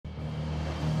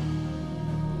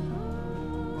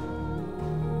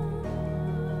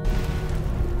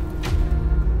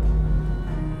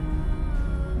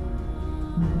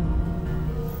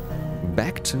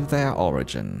back to their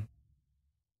origin.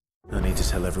 I need to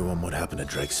tell everyone what happened at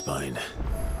Drake's Spine.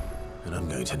 And I'm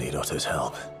going to need Otto's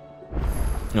help.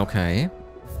 Okay.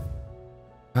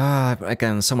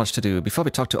 Again, so much to do. Before we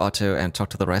talk to Otto and talk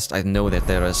to the rest, I know that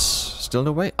there is still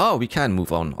no way. Oh, we can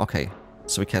move on. Okay.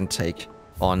 So we can take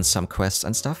on some quests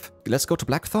and stuff. Let's go to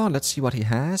Blackthorne. Let's see what he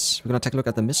has. We're gonna take a look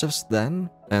at the Missives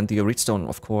then. And the Arete Stone,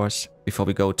 of course. Before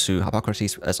we go to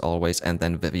Harpocrates, as always, and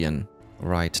then Vivian.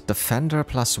 Right. Defender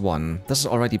 +1. This is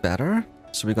already better.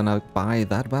 So we're gonna buy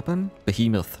that weapon.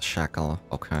 Behemoth Shackle.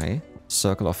 Okay.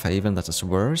 Circle of Haven, that is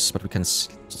worse. But we can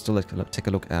still take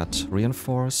a look at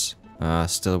Reinforce.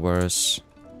 Still worse.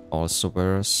 Also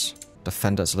worse.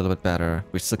 Defender is a little bit better.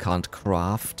 We still can't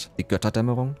craft the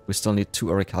Götterdämmerung. We still need 2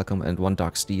 Orichalcum and 1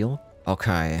 Dark Steel.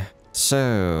 Okay.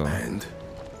 So... And?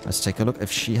 Let's take a look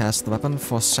if she has the weapon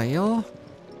for sale.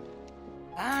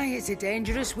 Aye, it's a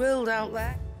dangerous world out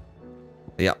there.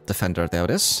 Yeah, Defender, there it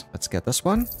is. Let's get this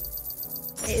one.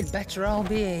 It'd better all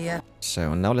be here.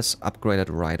 So now let's upgrade it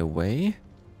right away.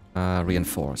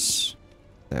 Reinforce.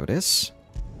 There it is.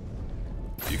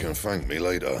 You can thank me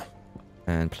later.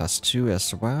 And +2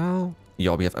 as well.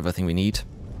 Yeah, we have everything we need.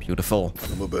 Beautiful.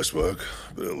 Not my best work,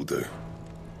 but it'll do.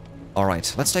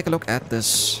 Alright, let's take a look at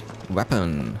this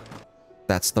weapon.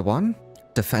 That's the one.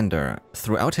 Defender.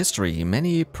 Throughout history,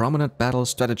 many prominent battle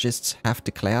strategists have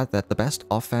declared that the best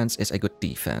offense is a good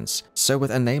defense. So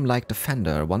with a name like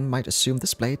Defender, one might assume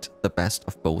this blade the best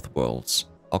of both worlds.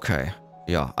 Okay.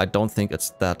 Yeah, I don't think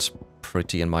it's that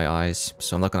pretty in my eyes,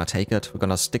 so I'm not gonna take it. We're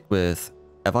gonna stick with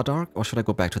Everdark, or should I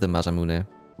go back to the Masamune?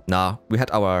 Nah, we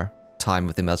had our time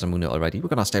with the Masamune already. We're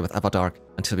gonna stay with Everdark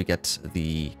until we get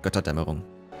the Götterdämmerung.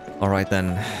 Alright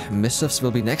then, Missives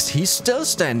will be next. He's still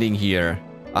standing here!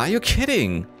 Are you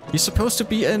kidding? He's supposed to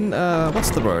be in, what's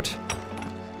the word?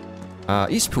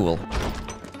 Eastpool.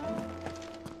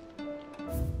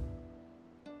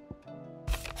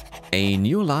 A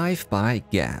New Life by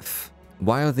Gav.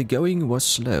 While the going was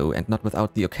slow and not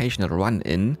without the occasional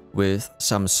run-in with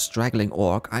some straggling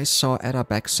orc, I saw Ada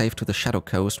back safe to the Shadow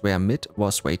Coast where Mid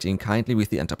was waiting kindly with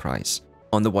the Enterprise.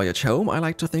 On the voyage home, I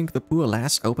like to think the poor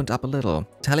lass opened up a little,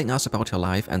 telling us about her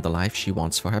life and the life she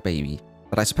wants for her baby.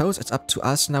 But I suppose it's up to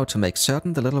us now to make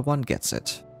certain the little one gets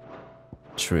it.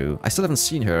 True. I still haven't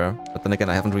seen her, but then again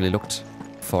I haven't really looked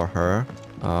for her.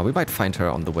 We might find her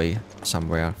on the way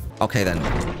somewhere. Okay then,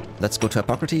 let's go to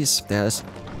Harpocrates. There's,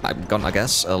 I'm gonna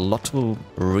guess, a lot to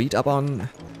read up on.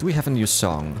 Do we have a new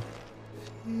song?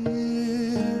 Enthroned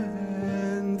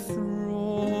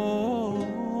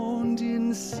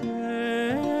in sable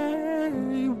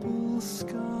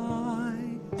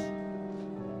skies,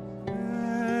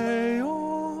 chaos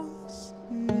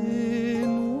in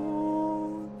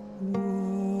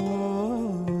wars.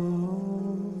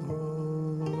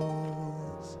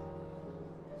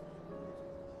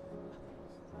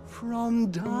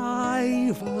 From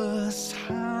diverse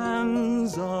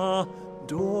hands a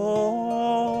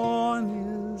dawn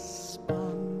is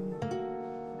spun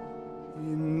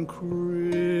in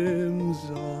crimson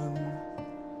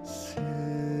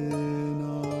sin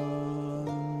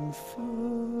unfurls.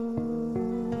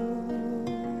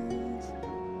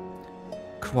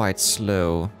 Quite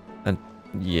slow, and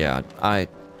yeah, I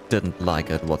didn't like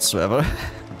it whatsoever.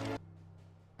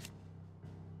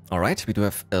 Alright, we do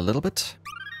have a little bit.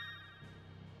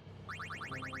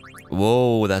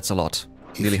 Whoa, that's a lot.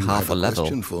 Nearly half a level.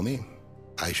 If you have a question for me,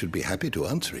 I should be happy to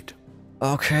answer it.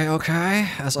 Okay, okay.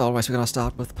 As always, we're gonna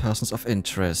start with persons of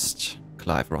interest.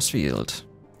 Clive Rossfield.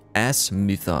 As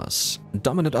Mythos,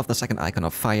 dominant of the second icon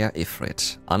of fire,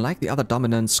 Ifrit. Unlike the other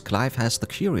dominants, Clive has the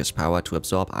curious power to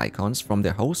absorb icons from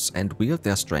their hosts and wield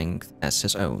their strength as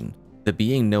his own. The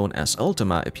being known as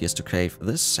Ultima appears to crave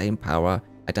this same power,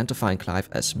 identifying Clive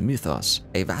as Mythos,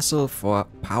 a vassal for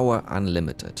power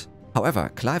unlimited.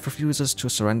 However, Clive refuses to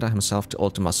surrender himself to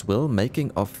Ultima's will, making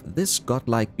of this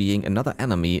godlike being another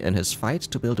enemy in his fight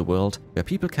to build a world where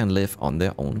people can live on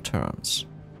their own terms.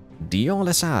 Dion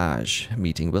Lesage,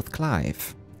 meeting with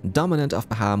Clive. Dominant of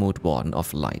Bahamut, Warden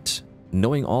of Light.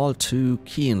 Knowing all too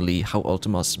keenly how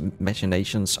Ultima's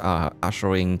machinations are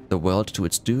ushering the world to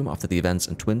its doom after the events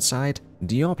in Twinside,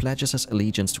 Dion pledges his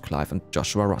allegiance to Clive and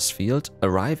Joshua Rossfield,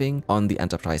 arriving on the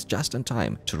Enterprise just in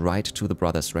time to ride to the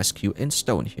brothers' rescue in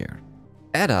Stone here.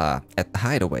 Ada at the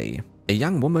Hideaway. a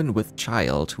young woman with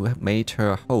child who made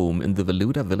her home in the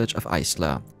Veluda village of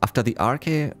Isla. After the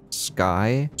Arche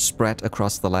sky spread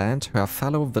across the land, her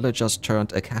fellow villagers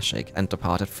turned Akashic and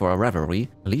departed for a revelry,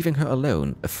 leaving her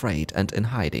alone, afraid and in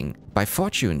hiding. By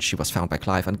fortune, she was found by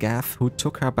Clive and Gav, who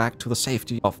took her back to the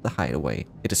safety of the Hideaway.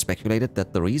 It is speculated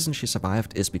that the reason she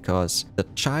survived is because the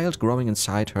child growing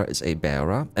inside her is a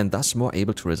bearer and thus more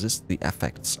able to resist the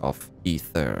effects of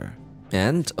ether.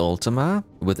 And Ultima,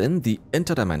 within the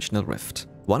interdimensional rift.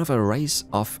 One of a race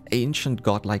of ancient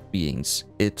godlike beings.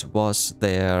 It was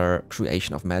their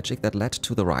creation of magic that led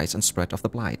to the rise and spread of the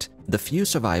Blight. The few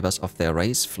survivors of their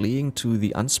race fleeing to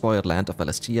the unspoiled land of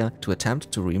Valestia to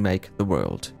attempt to remake the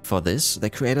world. For this, they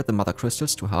created the Mother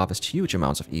Crystals to harvest huge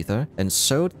amounts of ether and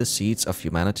sowed the seeds of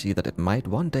humanity that it might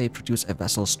one day produce a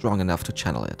vessel strong enough to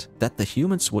channel it. That the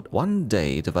humans would one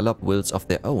day develop wills of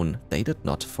their own, they did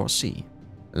not foresee.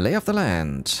 Lay of the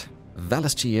land.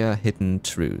 Valestia Hidden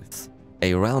Truth.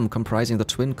 A realm comprising the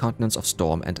twin continents of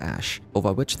Storm and Ash,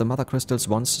 over which the Mother Crystals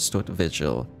once stood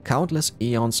vigil. Countless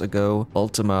eons ago,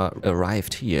 Ultima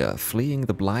arrived here, fleeing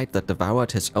the blight that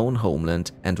devoured his own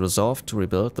homeland, and resolved to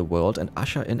rebuild the world and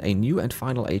usher in a new and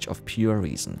final age of pure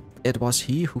reason. It was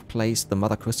he who placed the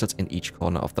Mother Crystals in each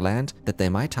corner of the land, that they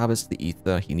might harvest the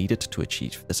ether he needed to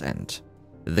achieve this end.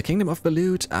 The Kingdom of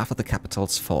Belute after the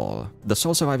capital's fall. The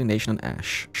sole surviving nation in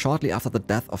Ash. Shortly after the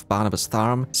death of Barnabas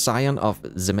Tharm, scion of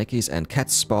Zemeckis and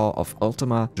Catspaw of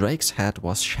Ultima, Drake's head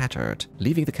was shattered,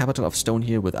 leaving the capital of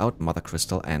Stonehere without Mother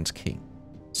Crystal and King.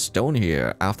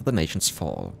 Stonehere after the nation's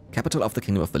fall. Capital of the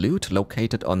Kingdom of Belute,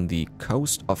 located on the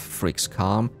coast of Friggs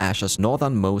Calm, Ash's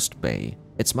northernmost bay.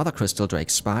 Its Mother Crystal,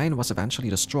 Drake's Spine, was eventually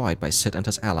destroyed by Sid and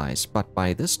his allies, but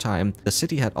by this time, the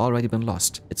city had already been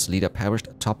lost, its leader perished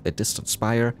atop a distant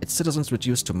spire, its citizens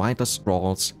reduced to mindless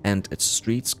thralls, and its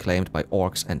streets claimed by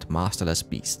orcs and masterless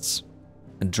beasts.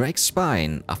 Drake's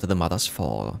Spine after the Mother's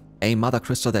fall. A Mother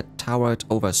Crystal that towered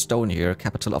over Stonehere,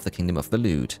 capital of the Kingdom of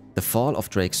Belute. The fall of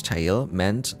Drake's tail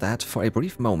meant that for a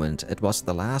brief moment it was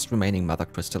the last remaining Mother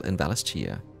Crystal in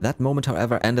Valestia. That moment,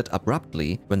 however, ended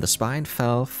abruptly when the spine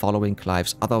fell following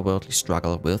Clive's otherworldly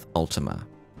struggle with Ultima.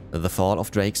 The fall of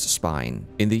Drake's Spine.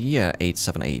 In the year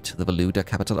 878, the Veluda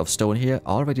capital of Stonehere,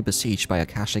 already besieged by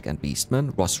Akashic and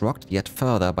Beastmen, was rocked yet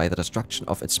further by the destruction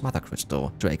of its Mother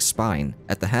Crystal, Drake's Spine,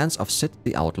 at the hands of Sid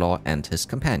the Outlaw and his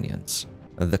companions.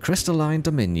 The Crystalline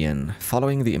Dominion,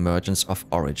 following the emergence of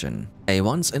Origin. A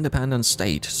once independent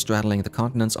state straddling the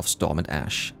continents of Storm and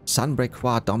Ash.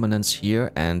 Sunbreak dominance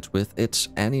here, and with it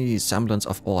any semblance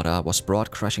of order was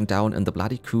brought crashing down in the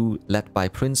bloody coup led by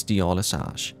Prince Dion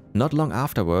Lesage. Not long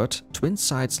afterward,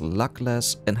 Twinside's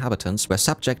luckless inhabitants were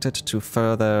subjected to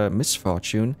further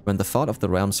misfortune when the fall of the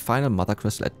realm's final Mother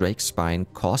Crystal at Drake's Spine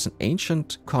caused an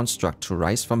ancient construct to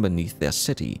rise from beneath their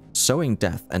city, sowing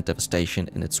death and devastation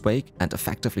in its wake and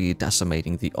effectively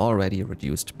decimating the already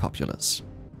reduced populace.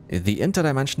 The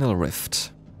Interdimensional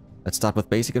Rift. Let's start with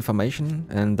basic information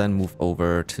and then move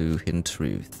over to Hidden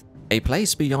Truth. A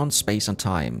place beyond space and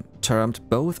time, termed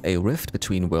both a rift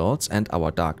between worlds and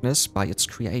our darkness by its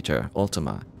creator,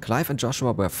 Ultima. Clive and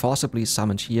Joshua were forcibly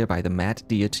summoned here by the mad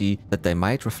deity that they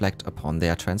might reflect upon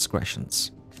their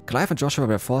transgressions. Clive and Joshua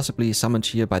were forcibly summoned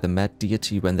here by the mad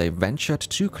deity when they ventured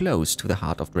too close to the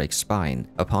heart of Drake's Spine.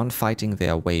 Upon fighting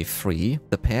their way free,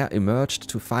 the pair emerged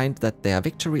to find that their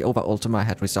victory over Ultima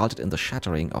had resulted in the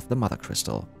shattering of the Mother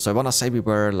Crystal. So I wanna say we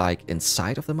were like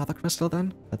inside of the Mother Crystal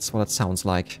then? That's what it sounds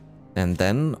like. And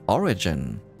then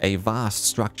Origin, a vast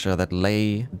structure that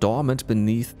lay dormant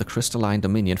beneath the crystalline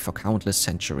dominion for countless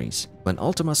centuries. When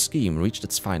Ultima's scheme reached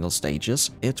its final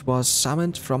stages, it was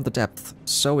summoned from the depth,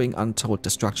 sowing untold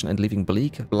destruction and leaving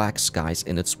bleak black skies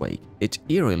in its wake. It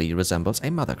eerily resembles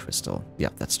a Mother Crystal.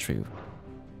 Yep, that's true.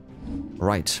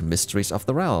 Right, mysteries of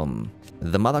the realm.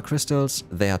 The Mother Crystals,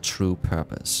 their true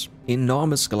purpose.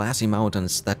 Enormous glassy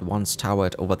mountains that once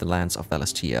towered over the lands of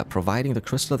Valestia, providing the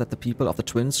crystal that the people of the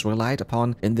Twins relied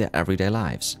upon in their everyday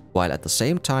lives, while at the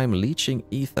same time leaching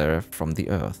ether from the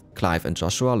earth. Clive and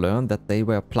Joshua learned that they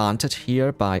were planted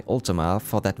here by Ultima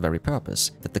for that very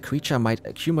purpose, that the creature might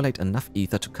accumulate enough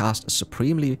ether to cast a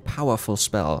supremely powerful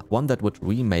spell, one that would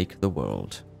remake the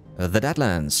world. The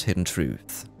Deadlands, Hidden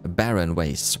Truth. Barren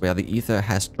wastes where the ether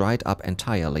has dried up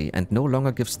entirely and no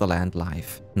longer gives the land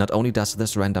life. Not only does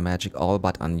this render magic all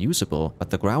but unusable, but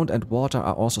the ground and water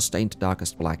are also stained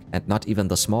darkest black, and not even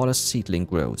the smallest seedling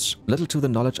grows. Little to the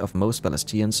knowledge of most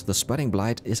Valestians, the spreading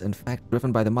blight is in fact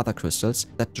driven by the Mother Crystals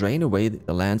that drain away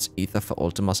the land's ether for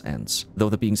Ultima's ends. Though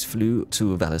the beings flew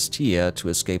to Valestia to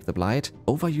escape the blight,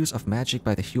 overuse of magic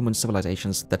by the human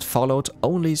civilizations that followed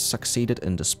only succeeded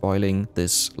in despoiling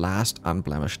this last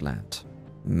unblemished land.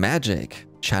 Magic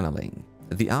channeling.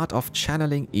 the art of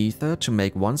channeling ether to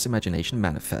make one's imagination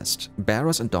manifest.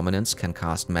 Bearers and dominants can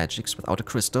cast magics without a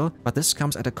crystal, but this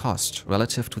comes at a cost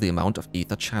relative to the amount of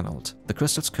ether channeled. The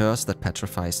crystal's curse that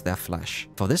petrifies their flesh.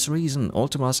 For this reason,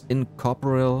 Ultima's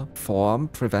incorporeal form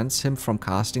prevents him from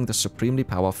casting the supremely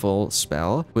powerful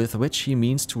spell with which he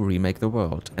means to remake the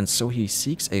world, and so he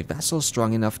seeks a vessel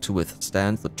strong enough to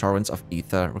withstand the torrents of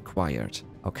ether required.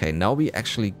 Okay, now we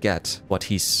actually get what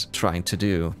he's trying to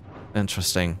do.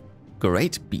 Interesting.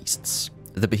 Great beasts.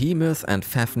 The behemoth and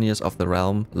Fafnirs of the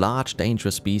realm, large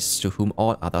dangerous beasts to whom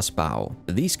all others bow.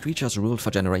 These creatures ruled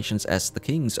for generations as the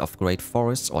kings of great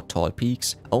forests or tall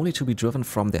peaks, only to be driven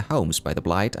from their homes by the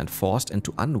blight and forced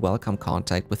into unwelcome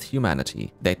contact with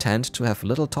humanity. They tend to have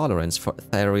little tolerance for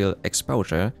ethereal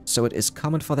exposure, so it is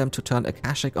common for them to turn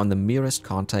akashic on the merest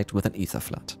contact with an ether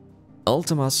flood.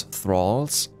 Ultima's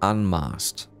thralls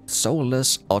unmasked.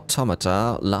 Soulless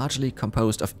automata, largely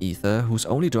composed of ether, whose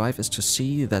only drive is to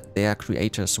see that their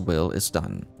creator's will is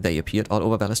done. They appeared all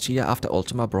over Valistia after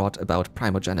Ultima brought about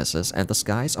primogenesis and the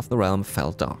skies of the realm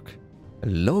fell dark.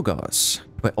 Logos,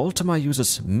 where Ultima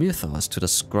uses mythos to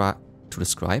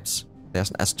describes. There's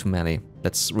an S too many.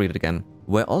 Let's read it again.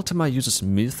 Where Ultima uses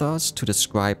mythos to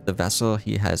describe the vessel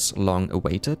he has long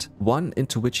awaited, one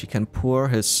into which he can pour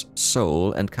his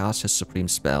soul and cast his supreme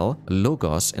spell,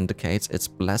 Logos indicates its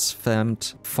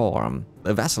blasphemed form,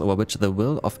 a vessel over which the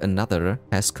will of another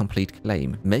has complete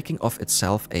claim, making of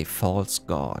itself a false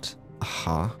god.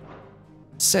 Aha.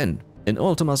 Sin. In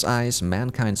Ultima's eyes,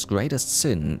 mankind's greatest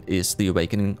sin is the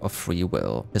awakening of free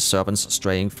will, his servants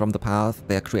straying from the path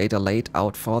their creator laid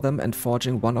out for them and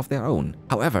forging one of their own.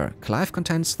 However, Clive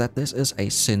contends that this is a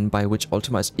sin by which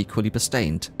Ultima is equally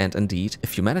bestained, and indeed,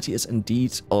 if humanity is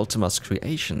indeed Ultima's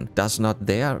creation, does not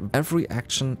their every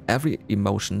action, every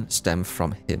emotion stem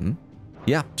from him?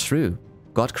 Yeah, true.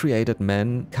 God created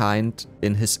mankind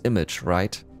in his image,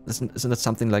 right? Isn't it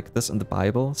something like this in the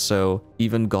Bible? So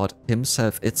even God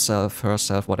himself, itself,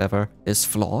 herself, whatever, is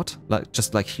flawed?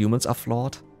 Just like humans are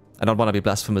flawed? I don't want to be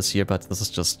blasphemous here, but this is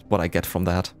just what I get from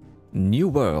that. New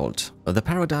World. The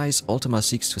paradise Ultima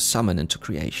seeks to summon into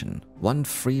creation. One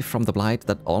free from the blight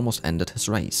that almost ended his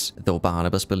race. Though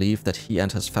Barnabas believed that he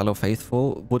and his fellow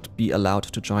faithful would be allowed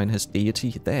to join his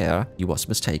deity there, he was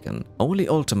mistaken. Only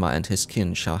Ultima and his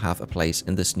kin shall have a place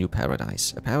in this new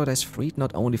paradise. A paradise freed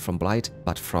not only from blight,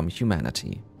 but from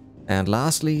humanity. And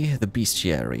lastly, the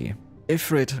bestiary.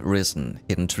 Ifrit risen,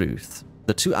 hidden truth.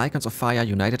 The two icons of fire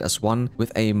united as one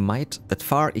with a might that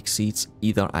far exceeds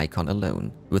either icon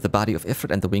alone. With the body of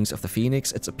Ifrit and the wings of the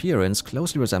phoenix, its appearance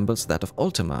closely resembles that of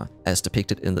Ultima, as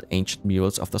depicted in the ancient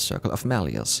murals of the Circle of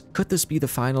Malleus. Could this be the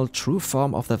final true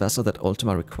form of the vessel that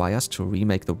Ultima requires to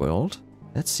remake the world?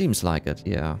 That seems like it,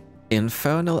 yeah.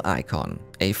 Infernal Icon,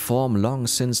 a form long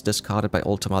since discarded by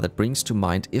Ultima that brings to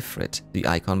mind Ifrit, the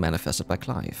icon manifested by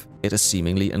Clive. It is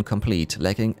seemingly incomplete,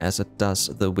 lacking as it does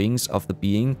the wings of the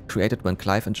being created when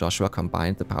Clive and Joshua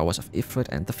combined the powers of Ifrit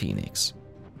and the Phoenix.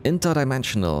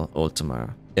 Interdimensional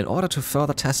Ultima. In order to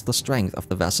further test the strength of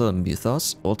the vessel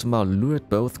Mythos, Ultima lured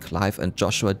both Clive and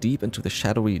Joshua deep into the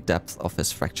shadowy depths of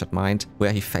his fractured mind,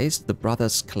 where he faced the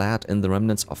brothers clad in the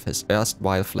remnants of his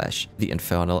erstwhile flesh, the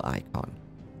Infernal Icon.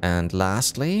 And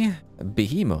lastly,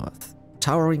 Behemoth.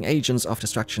 Towering agents of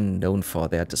destruction known for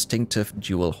their distinctive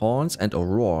dual horns and a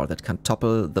roar that can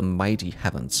topple the mighty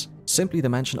heavens. Simply the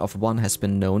mention of one has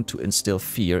been known to instill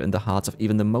fear in the hearts of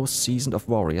even the most seasoned of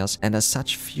warriors, and as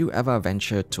such few ever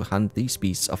ventured to hunt these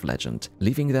beasts of legend,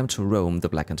 leaving them to roam the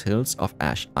blackened hills of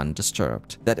Ash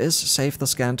undisturbed. That is, save the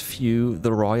scant few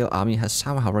the royal army has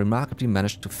somehow remarkably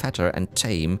managed to fetter and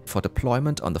tame for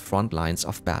deployment on the front lines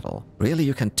of battle. Really,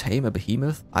 you can tame a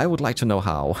behemoth? I would like to know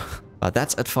how. But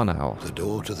that's it for now. The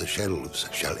door to the shelves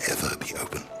shall ever be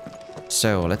open.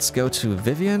 So let's go to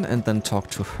Vivian and then talk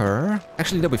to her.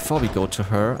 Actually, no, before we go to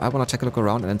her, I want to take a look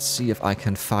around and see if I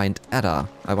can find Edda.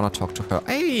 I want to talk to her.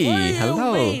 Hey,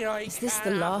 hello. Is this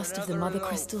the last of the mother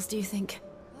crystals, do you think?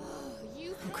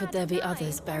 Or could there be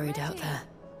others buried out there?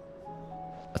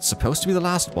 It's supposed to be the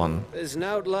last one. There's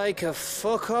not like a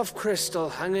fuck-off crystal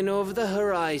hanging over the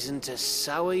horizon to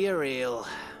sour your ale.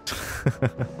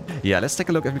 Yeah, let's take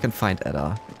a look if we can find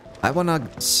Edda. I wanna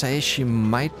say she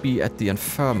might be at the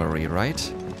infirmary,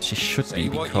 right? She should be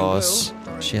because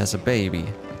she has a baby.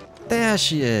 There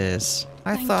she is.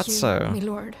 I thought so. Thank you, my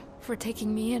lord, for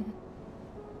taking me in.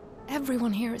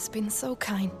 Everyone here has been so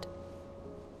kind.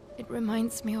 It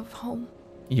reminds me of home.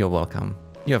 You're welcome.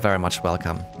 You're very much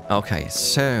welcome. Okay,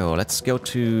 so let's go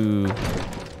to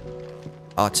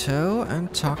Otto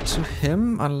and talk to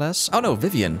him, unless... Oh no,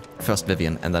 Vivian. First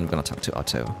Vivian, and then I'm gonna talk to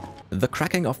Otto. The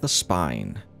cracking of the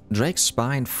spine. Drake's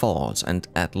spine falls, and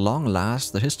at long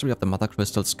last, the history of the Mother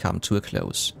Crystals come to a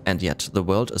close. And yet, the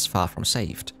world is far from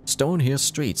saved. Stone here's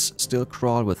streets still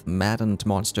crawl with maddened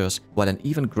monsters, while an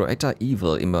even greater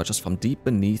evil emerges from deep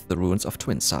beneath the ruins of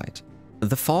Twinside.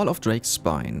 The fall of Drake's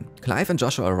spine. Clive and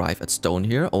Joshua arrive at Stone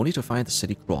here only to find the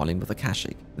city crawling with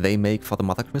Akashic. They make for the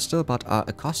Mother Crystal but are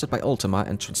accosted by Ultima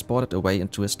and transported away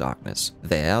into his darkness.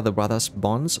 There, the brothers'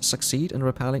 bonds succeed in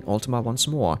repelling Ultima once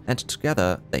more, and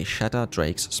together they shatter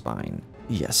Drake's spine.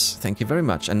 Yes, thank you very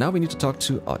much. And now we need to talk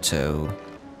to Otto.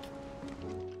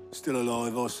 Still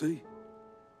alive, I see.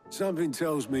 Something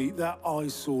tells me that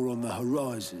eyesore on the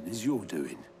horizon is your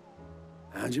doing.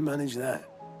 How'd you manage that?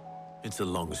 It's a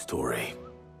long story.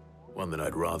 One that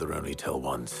I'd rather only tell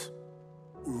once.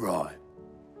 Right.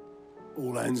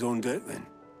 All hands on deck, then.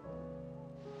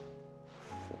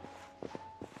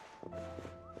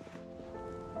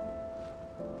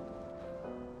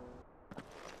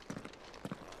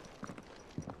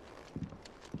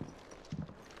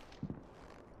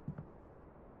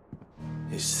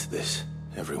 Is this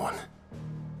everyone?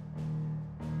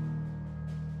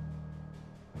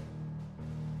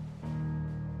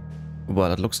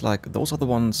 Well, it looks like those are the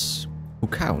ones who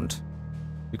count,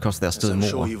 because there's still As I'm more.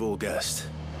 sure you've all guessed,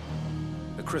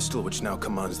 the crystal which now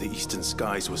commands the eastern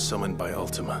skies was summoned by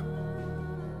Ultima.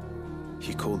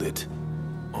 He called it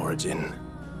Origin.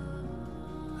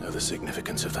 Though the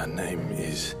significance of that name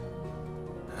is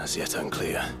as yet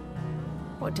unclear.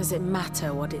 What does it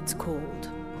matter what it's called?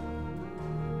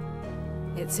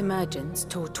 Its emergence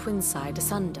tore Twinside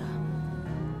asunder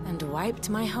and wiped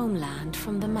my homeland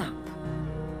from the map.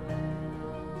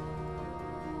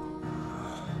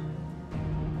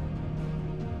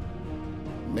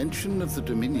 Mention of the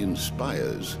Dominion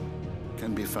spires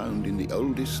can be found in the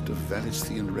oldest of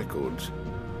Valisthian records.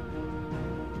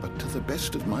 But to the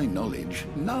best of my knowledge,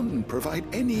 none provide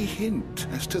any hint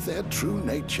as to their true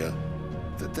nature.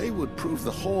 That they would prove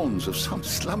the horns of some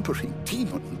slumbering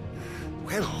demon.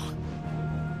 Well,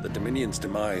 the Dominion's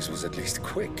demise was at least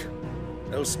quick.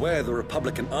 Elsewhere, the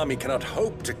Republican army cannot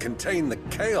hope to contain the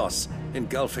chaos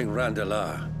engulfing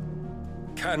Randalar.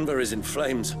 Canva is in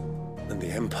flames, and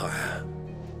the Empire.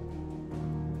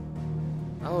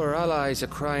 Our allies are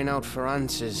crying out for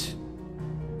answers.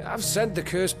 I've sent the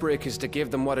Cursebreakers to give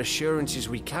them what assurances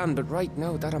we can, but right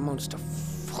now that amounts to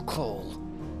fuck all.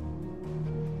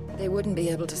 They wouldn't be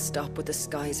able to stop what the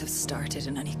skies have started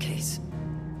in any case.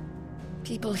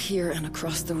 People here and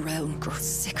across the realm grow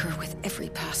sicker with every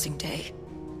passing day.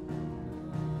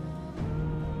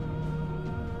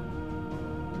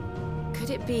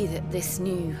 Could it be that this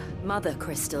new Mother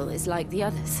Crystal is like the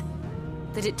others?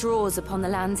 That it draws upon the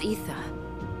land's ether?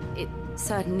 It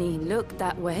certainly looked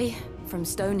that way from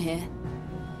Stone here.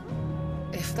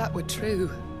 If that were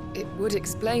true, it would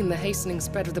explain the hastening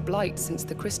spread of the Blight since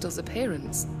the crystal's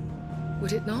appearance.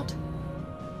 Would it not?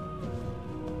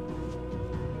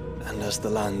 And as the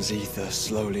land's ether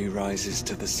slowly rises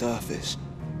to the surface,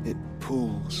 it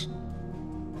pools,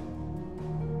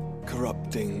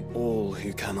 corrupting all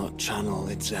who cannot channel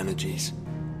its energies.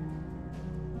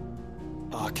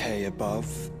 Arche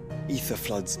above, ether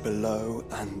floods below,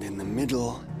 and in the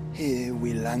middle, here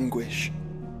we languish,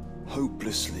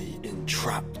 hopelessly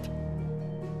entrapped.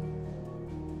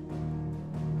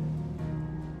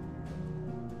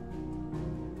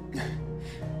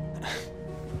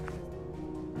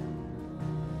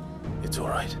 It's all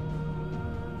right.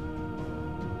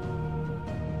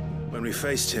 When we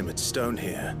faced him at Stone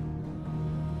here,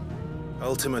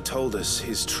 Ultima told us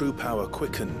his true power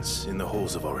quickens in the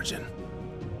halls of Origin.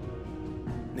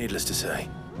 Needless to say,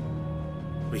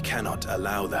 we cannot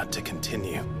allow that to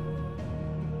continue.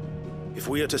 If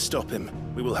we are to stop him,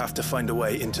 we will have to find a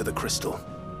way into the crystal.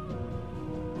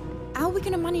 How are we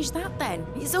going to manage that then?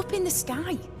 It's up in the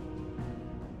sky.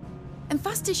 And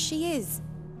fast as she is,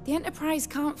 the Enterprise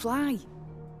can't fly.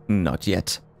 Not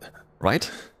yet. Right?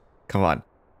 Come on.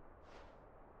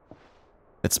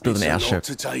 Let's build an airship. It's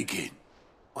a lot to take in,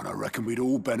 and I reckon we'd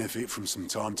all benefit from some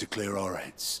time to clear our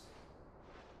heads.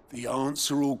 The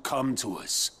answer will come to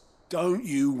us. Don't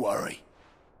you worry.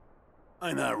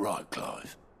 Ain't that right,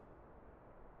 Clive?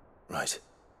 Right.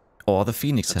 Or the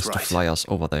Phoenix That's has to right. fly us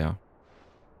over there.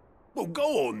 Well,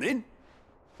 go on then.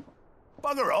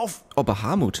 Bugger off. Or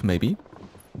Bahamut, maybe.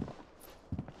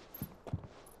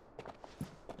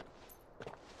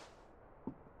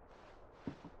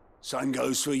 Same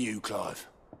goes for you, Clive.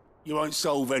 You won't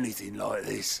solve anything like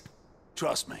this.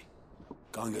 Trust me.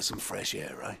 Go and get some fresh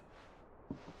air, eh?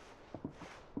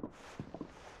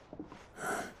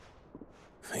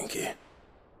 Thank you.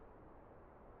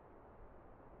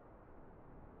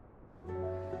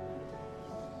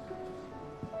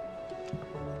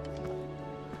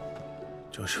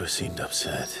 Joshua seemed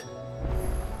upset.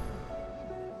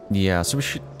 Yeah, so we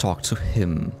should talk to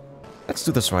him. Let's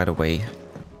do this right away.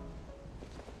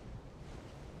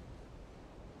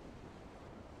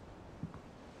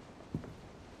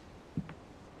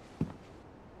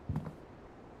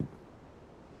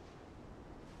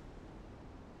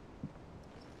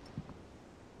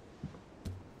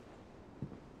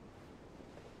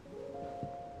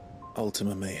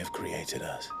 Ultima may have created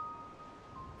us,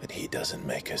 but he doesn't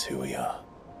make us who we are.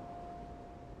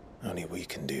 Only we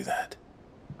can do that.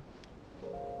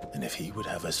 And if he would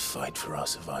have us fight for our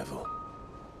survival,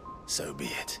 so be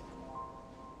it.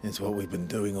 It's what we've been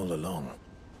doing all along.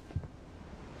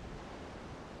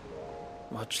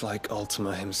 Much like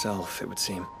Ultima himself, it would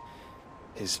seem.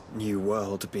 His new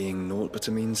world being naught but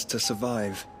a means to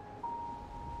survive.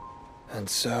 And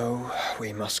so,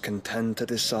 we must contend to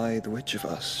decide which of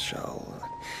us shall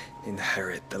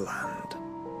inherit the land.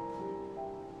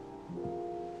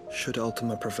 Should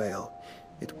Ultima prevail,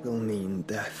 it will mean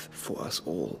death for us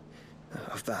all.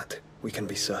 Of that, we can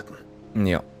be certain.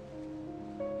 Yeah.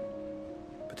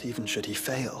 But even should he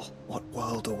fail, what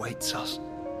world awaits us?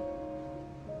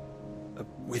 A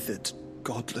withered,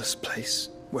 godless place,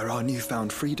 where our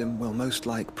newfound freedom will most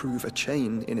like prove a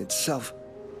chain in itself.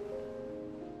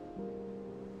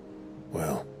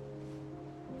 Well,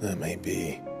 that may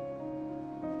be.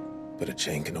 But a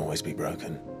chain can always be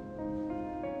broken.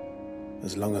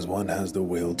 As long as one has the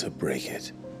will to break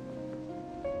it.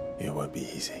 It won't be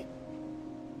easy.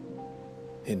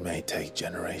 It may take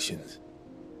generations.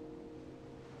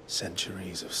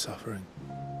 Centuries of suffering.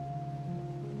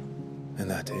 And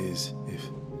that is, if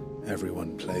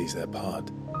everyone plays their part.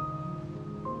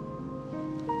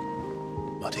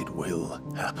 But it will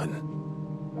happen.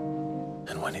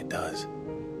 And when it does,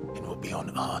 it will be on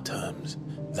our terms.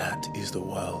 That is the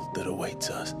world that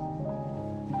awaits us.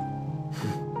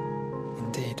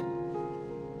 Indeed.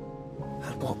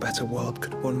 And what better world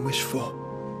could one wish for?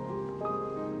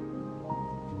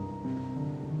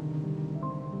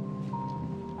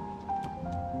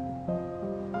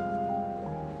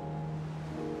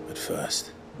 But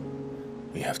first,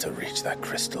 we have to reach that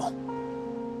crystal.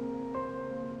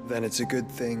 Then it's a good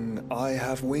thing I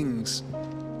have wings.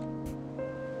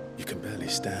 You can barely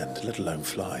stand, let alone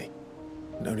fly.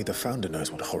 And only the Founder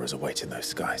knows what horrors await in those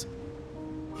skies.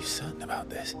 You certain about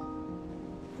this?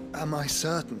 Am I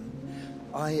certain?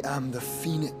 I am the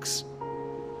Phoenix.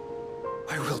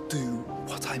 I will do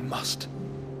what I must.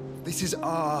 This is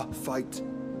our fight.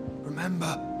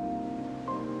 Remember?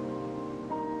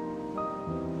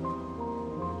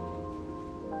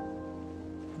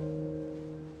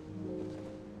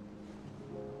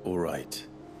 All right.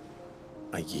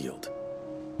 I yield.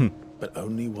 But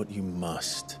only what you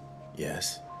must,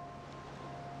 yes?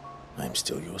 I'm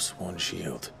still your sworn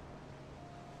shield.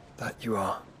 That you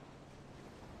are.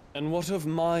 And what of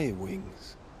my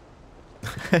wings?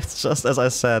 It's just as I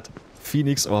said.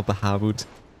 Phoenix or Bahamut.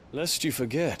 Lest you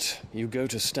forget, you go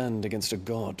to stand against a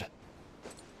god.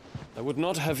 I would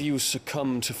not have you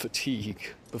succumb to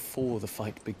fatigue before the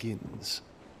fight begins.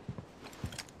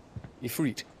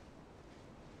 Ifrit.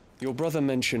 Your brother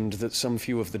mentioned that some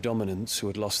few of the dominants who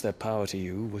had lost their power to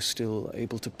you were still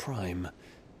able to prime.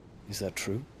 Is that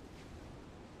true?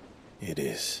 It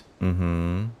is.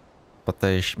 Mm-hmm. But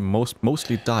they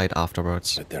mostly died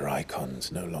afterwards. But their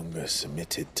icons no longer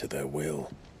submitted to their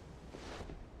will.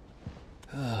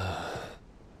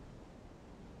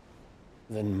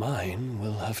 Then mine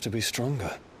will have to be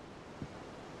stronger.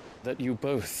 That you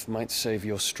both might save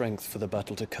your strength for the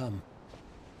battle to come.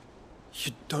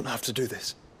 You don't have to do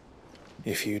this.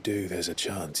 If you do, there's a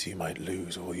chance you might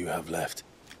lose all you have left.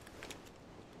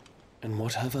 And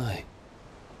what have I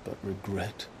but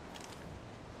regret?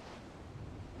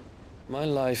 My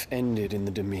life ended in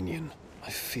the Dominion. I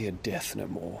fear death no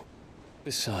more.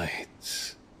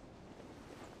 Besides,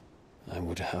 I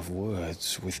would have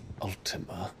words with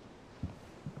Ultima.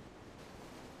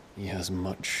 He has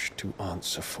much to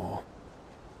answer for.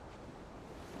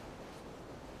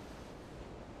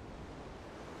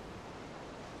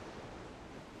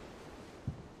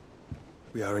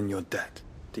 We are in your debt,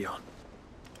 Dion.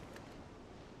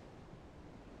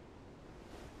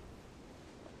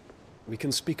 We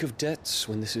can speak of debts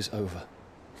when this is over.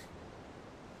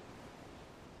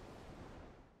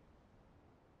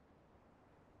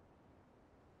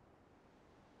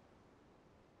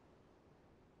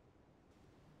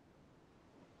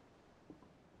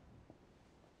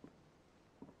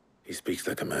 He speaks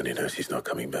like a man who knows he's not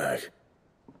coming back.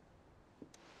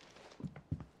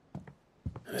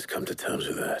 And has come to terms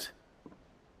with that.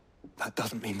 That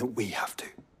doesn't mean that we have to.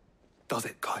 Does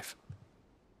it, Clive?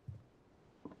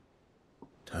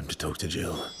 Time to talk to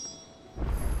Jill.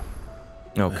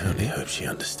 Okay. I really hope she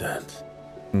understands.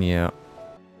 Yeah.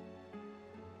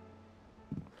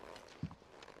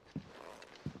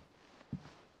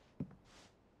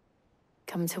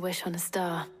 Come to wish on a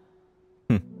star.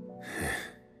 That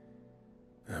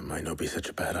might not be such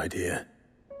a bad idea.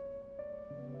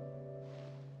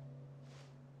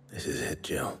 This is it,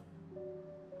 Jill.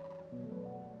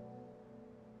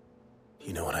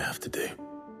 You know what I have to do.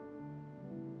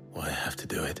 Why I have to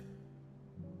do it.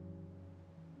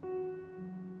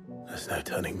 There's no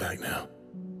turning back now.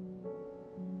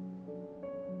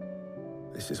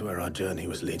 This is where our journey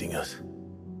was leading us.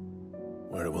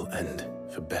 Where it will end,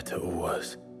 for better or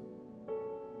worse.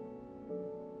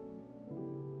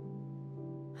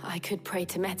 I could pray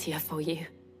to Metia for you.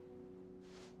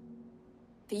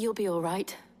 But you'll be all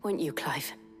right, won't you,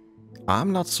 Clive?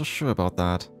 I'm not so sure about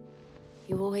that.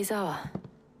 You always are.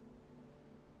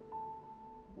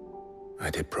 I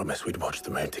did promise we'd watch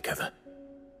the moon together.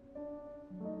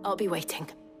 I'll be waiting.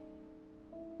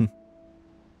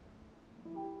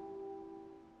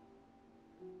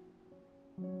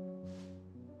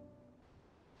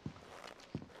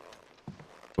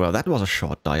 Well, that was a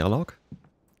short dialogue.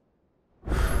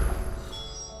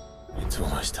 It's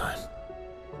almost time.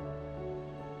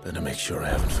 Better make sure I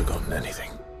haven't forgotten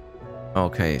anything.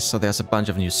 Okay, so there's a bunch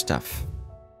of new stuff.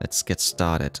 Let's get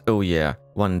started. Oh yeah,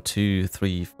 1, 2,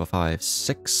 3, 4, 5,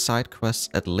 6 side quests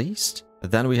at least.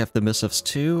 Then we have the Missives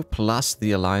too, plus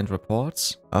the aligned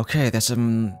reports. Okay,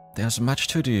 there's much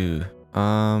to do.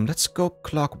 Let's go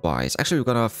clockwise. Actually,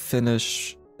 we're gonna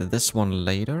finish this one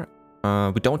later.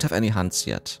 We don't have any hunts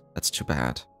yet. That's too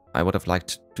bad. I would have liked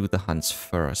to do the hunts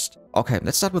first. Okay,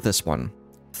 let's start with this one.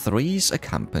 Three's a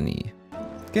company.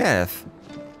 Gav.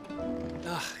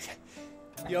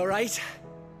 You alright?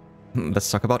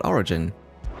 Let's talk about Origin.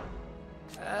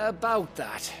 About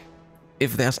that.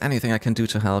 If there's anything I can do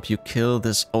to help you kill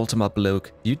this Ultima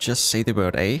bloke, you just say the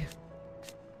word, eh?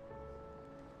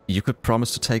 You could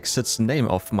promise to take Sid's name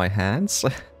off my hands?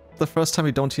 The first time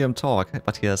we don't hear him talk,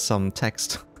 but here's some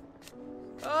text.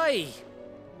 Oi!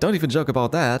 Don't even joke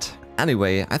about that.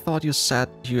 Anyway, I thought you said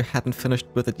you hadn't finished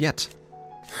with it yet.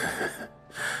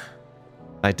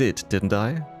 I did, didn't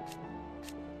I?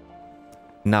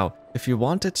 Now, if you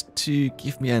wanted to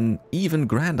give me an even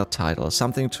grander title,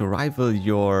 something to rival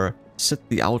your Sid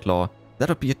the Outlaw, that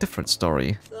would be a different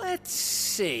story. Let's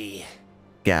see.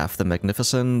 Gav the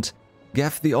Magnificent,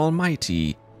 Gav the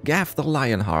Almighty, Gav the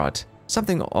Lionheart,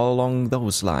 something along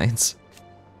those lines.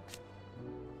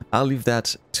 I'll leave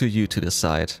that to you to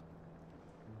decide.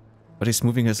 But he's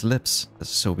moving his lips. This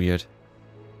is so weird.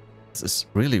 This is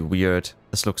really weird.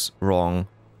 This looks wrong.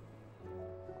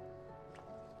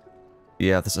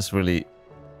 Yeah, this is really...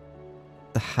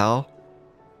 The hell?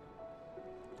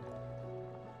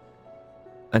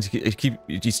 And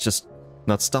he's just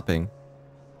not stopping.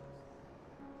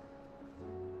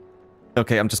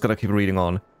 Okay, I'm just gonna keep reading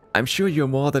on. I'm sure you're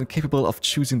more than capable of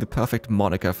choosing the perfect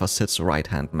moniker for Sid's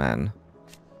right-hand man.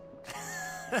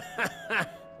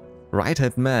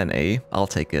 Right-hand man, eh? I'll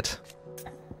take it.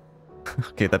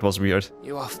 Okay, that was weird.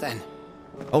 You off then?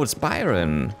 Oh, it's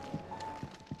Byron.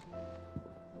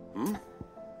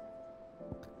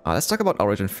 Let's talk about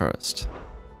Origin first.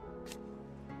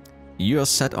 You're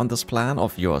set on this plan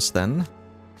of yours then?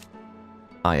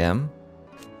 I am.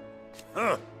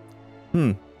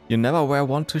 You never were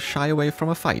one to shy away from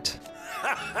a fight.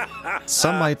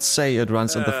 Some might say it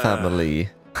runs in the family.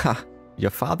 Ha!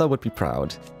 Your father would be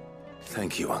proud.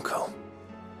 Thank you, Uncle.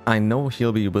 I know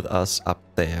he'll be with us up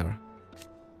there.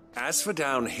 As for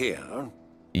down here...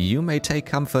 You may take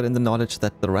comfort in the knowledge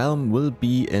that the realm will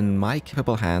be in my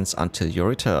capable hands until your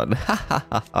return. Ha ha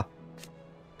ha ha.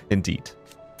 Indeed.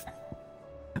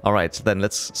 Alright, then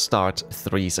let's start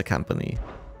Three's a company.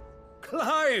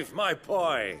 Clive, my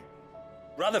boy!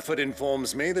 Rutherford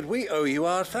informs me that we owe you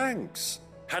our thanks.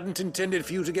 Hadn't intended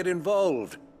for you to get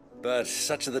involved. But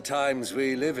such are the times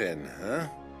we live in, huh?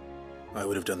 I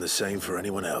would have done the same for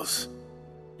anyone else.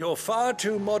 You're far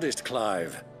too modest,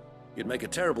 Clive. You'd make a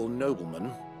terrible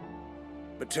nobleman.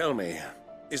 But tell me,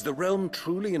 is the realm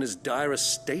truly in as dire a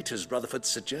state as Rutherford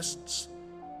suggests?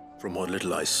 From what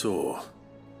little I saw,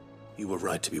 you were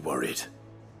right to be worried.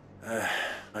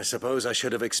 I suppose I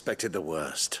should have expected the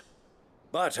worst.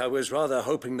 But I was rather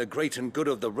hoping the great and good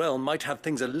of the realm might have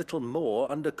things a little more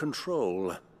under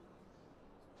control.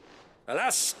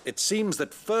 Alas, it seems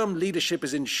that firm leadership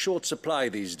is in short supply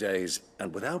these days,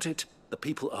 and without it, the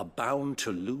people are bound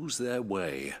to lose their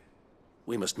way.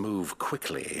 We must move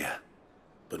quickly.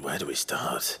 But where do we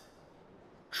start?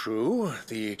 True,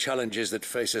 the challenges that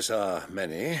face us are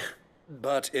many.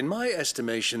 But in my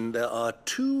estimation, there are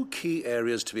two key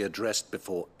areas to be addressed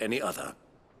before any other.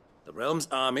 The realm's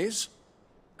armies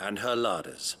and her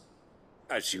larders.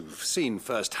 As you've seen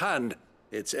firsthand,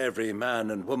 it's every man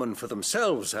and woman for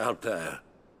themselves out there.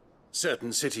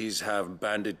 Certain cities have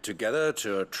banded together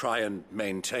to try and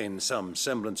maintain some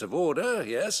semblance of order,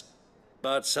 yes?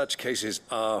 But such cases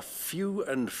are few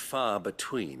and far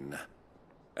between.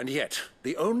 And yet,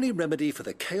 the only remedy for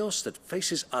the chaos that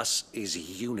faces us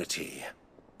is unity.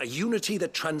 A unity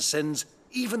that transcends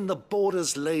even the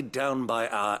borders laid down by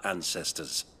our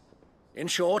ancestors. In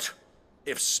short,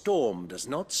 if Storm does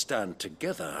not stand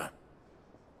together,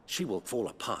 she will fall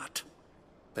apart.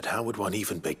 But how would one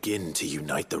even begin to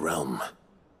unite the realm?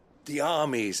 The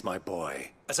armies, my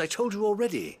boy. As I told you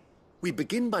already, we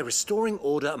begin by restoring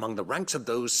order among the ranks of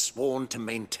those sworn to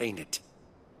maintain it.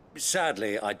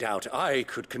 Sadly, I doubt I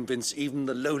could convince even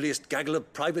the lowliest gaggle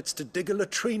of privates to dig a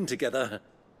latrine together.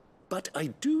 But I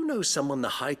do know someone the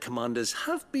High Commanders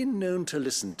have been known to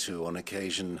listen to on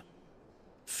occasion.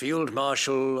 Field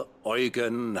Marshal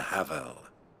Eugen Havel.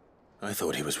 I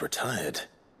thought he was retired.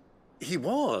 He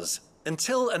was,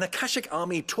 until an Akashic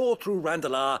army tore through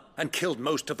Randalar and killed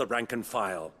most of the rank and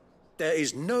file. There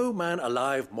is no man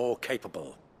alive more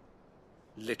capable.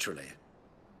 Literally.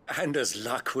 And as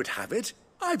luck would have it,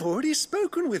 I've already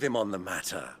spoken with him on the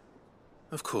matter.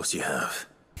 Of course you have.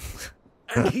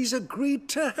 And he's agreed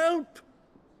to help.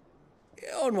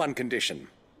 On one condition.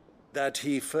 That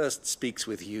he first speaks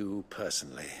with you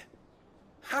personally.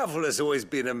 Havel has always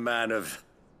been a man of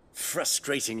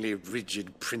frustratingly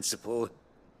rigid principle,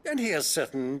 and he has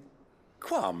certain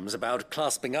qualms about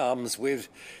clasping arms with,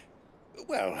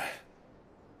 well,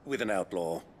 with an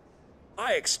outlaw.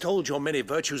 I extolled your many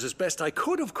virtues as best I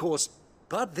could, of course,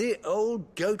 but the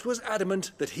old goat was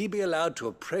adamant that he be allowed to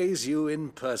appraise you in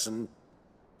person.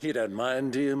 You don't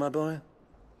mind, do you, my boy?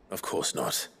 Of course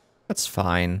not. That's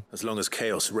fine. As long as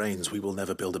chaos reigns, we will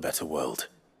never build a better world.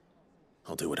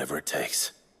 I'll do whatever it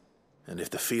takes. And if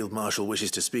the Field Marshal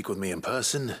wishes to speak with me in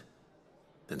person,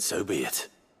 then so be it.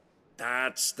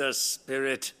 That's the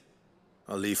spirit.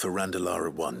 I'll leave for Randalar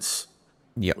at once.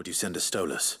 Yep. Would you send a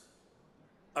Stolas?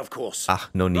 Of course. Ah,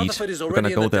 no need. Rutherford is We're already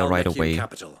gonna go in the there right Dalmekian away.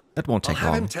 capital. That won't take I'll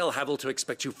have long. him tell Havel to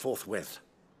expect you forthwith.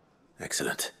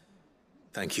 Excellent.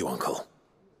 Thank you, Uncle.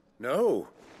 No,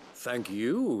 thank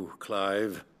you,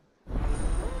 Clive.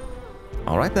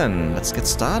 Alright then, let's get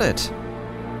started.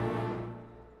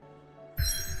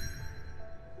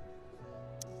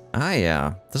 Ah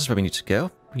yeah, this is where we need to go.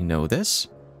 We know this.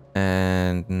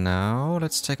 And now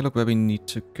let's take a look where we need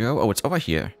to go. Oh, it's over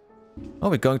here. Oh,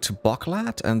 we're going to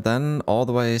Boklat and then all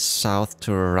the way south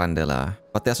to Randalar.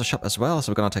 But there's a shop as well,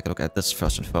 so we're gonna take a look at this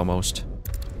first and foremost.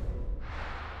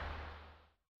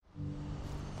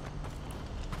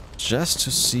 Just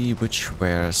to see which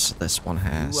wares this one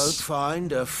has. You won't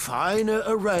find a finer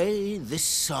array this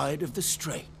side of the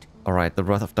strait. Alright, the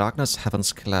Wrath of Darkness,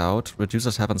 Heaven's Cloud.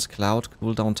 Reduces Heaven's Cloud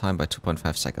cooldown time by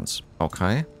 2.5 seconds.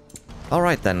 Okay.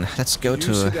 Alright then, let's go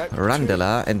to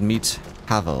Randalar and meet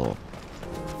Havel.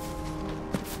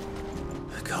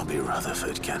 It can't be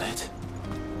Rutherford, can it?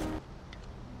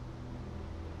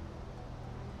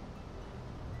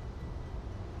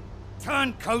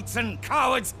 Turncoats and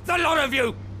cowards, the lot of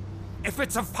you! If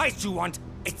it's a fight you want,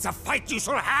 it's a fight you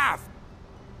shall have!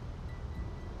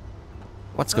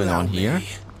 What's going on here?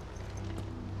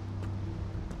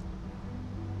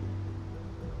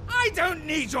 I don't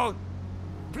need your...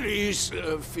 Please,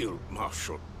 Field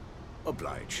Marshal,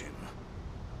 oblige him.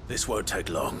 This won't take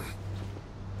long.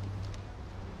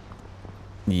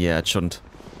 Yeah, it shouldn't.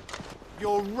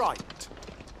 You're right.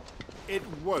 It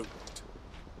won't.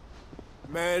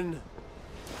 Men,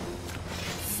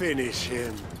 finish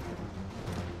him.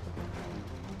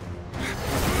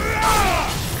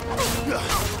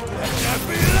 Let there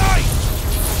be light!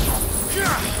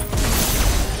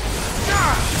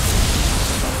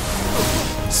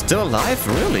 Still alive?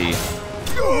 Really?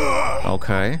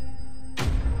 Okay.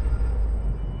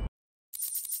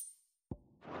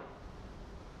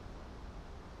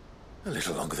 A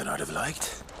little longer than I'd have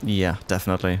liked. Yeah,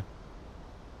 definitely.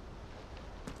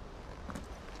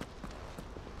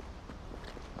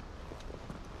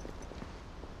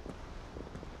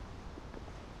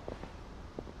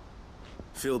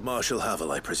 Field Marshal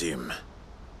Havel, I presume.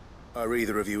 Are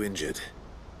either of you injured?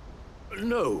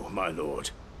 No, my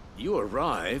lord. You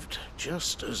arrived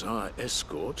just as our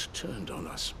escort turned on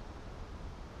us.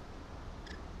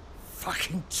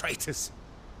 Fucking traitors.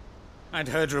 I'd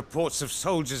heard reports of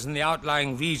soldiers in the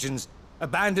outlying regions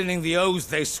abandoning the oaths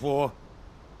they swore.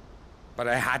 But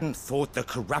I hadn't thought the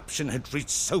corruption had reached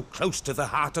so close to the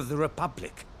heart of the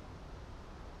Republic.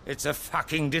 It's a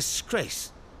fucking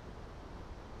disgrace.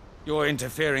 Your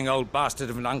interfering old bastard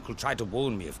of an uncle tried to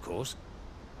warn me, of course.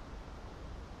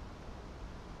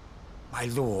 My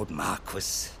lord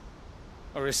Marquis.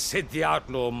 Or is Sid the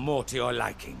Outlaw more to your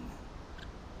liking?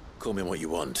 Call me what you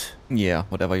want. Yeah,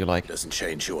 whatever you like. Doesn't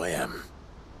change who I am.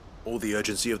 Or the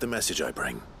urgency of the message I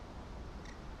bring.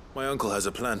 My uncle has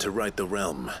a plan to right the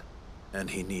realm,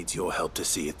 and he needs your help to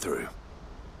see it through.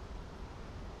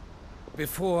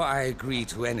 Before I agree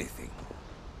to anything,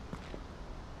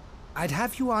 I'd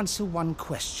have you answer one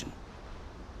question.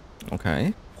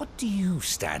 Okay. What do you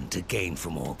stand to gain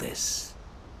from all this?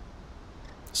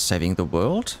 Saving the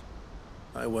world?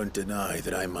 I won't deny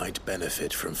that I might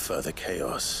benefit from further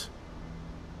chaos.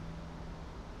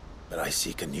 But I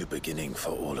seek a new beginning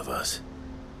for all of us.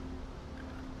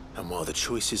 And while the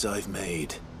choices I've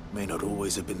made may not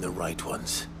always have been the right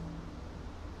ones,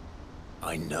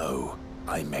 I know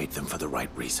I made them for the right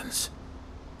reasons.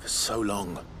 For so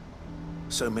long,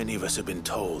 so many of us have been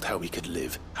told how we could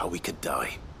live, how we could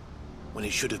die, when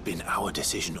it should have been our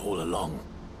decision all along.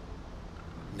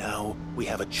 Now we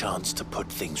have a chance to put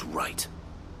things right.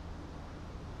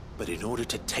 But in order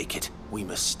to take it, we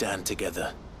must stand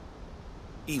together.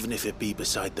 Even if it be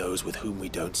beside those with whom we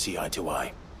don't see eye to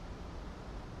eye.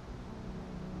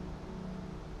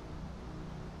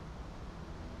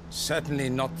 Certainly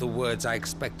not the words I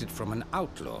expected from an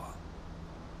outlaw.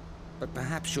 But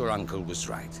perhaps your uncle was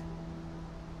right.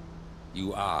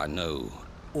 You are no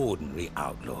ordinary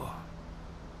outlaw.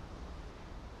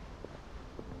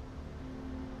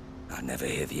 I'll never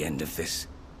hear the end of this.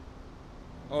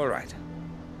 All right.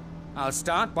 I'll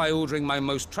start by ordering my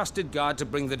most trusted guard to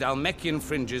bring the Dhalmekian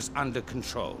fringes under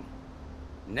control.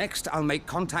 Next, I'll make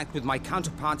contact with my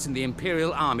counterparts in the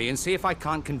Imperial Army and see if I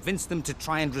can't convince them to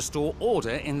try and restore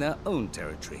order in their own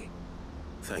territory.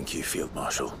 Thank you, Field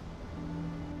Marshal.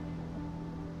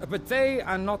 But they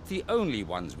are not the only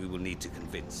ones we will need to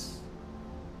convince.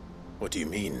 What do you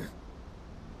mean?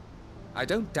 I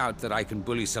don't doubt that I can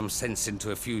bully some sense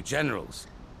into a few generals.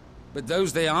 But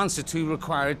those they answer to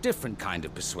require a different kind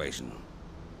of persuasion.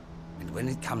 And when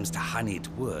it comes to honeyed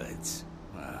words,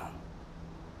 well,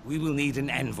 we will need an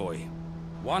envoy.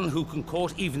 One who can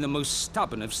court even the most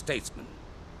stubborn of statesmen.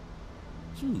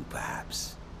 You,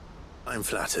 perhaps? I'm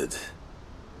flattered.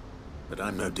 But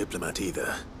I'm no diplomat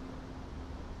either.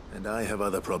 And I have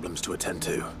other problems to attend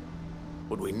to.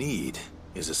 What we need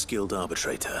is a skilled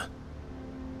arbitrator.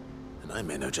 And I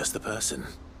may know just the person.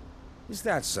 Is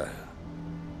that so?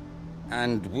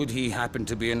 And would he happen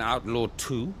to be an outlaw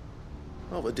too?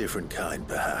 Of a different kind,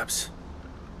 perhaps.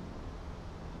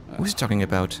 Who's he talking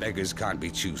about? Beggars can't be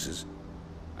choosers.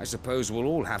 I suppose we'll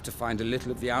all have to find a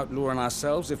little of the outlaw in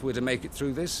ourselves if we're to make it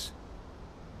through this.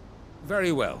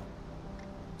 Very well.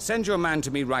 Send your man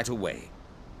to me right away.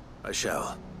 I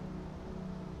shall.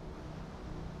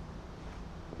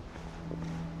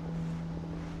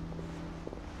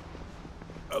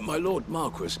 My Lord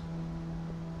Marquis.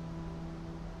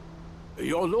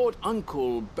 Your Lord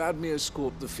Uncle bade me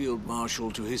escort the Field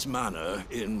Marshal to his manor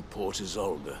in Port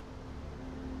Isolde.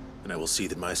 And I will see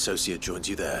that my associate joins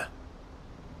you there.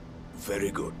 Very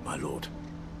good, my lord.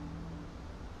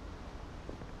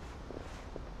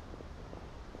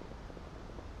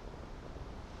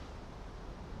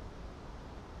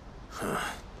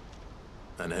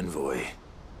 An envoy.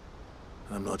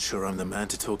 I'm not sure I'm the man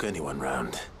to talk anyone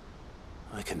round.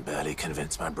 I can barely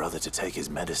convince my brother to take his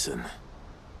medicine.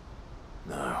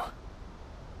 No.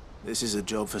 This is a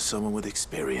job for someone with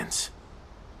experience.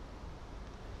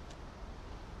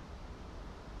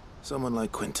 Someone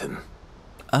like Quinten.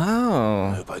 Oh.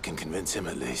 I hope I can convince him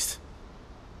at least.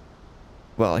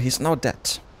 Well, he's now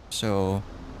dead, so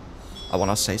I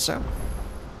wanna say so.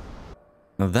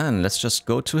 Then let's just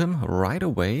go to him right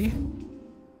away.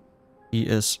 He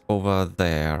is over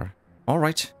there.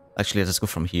 Alright. Actually, let's go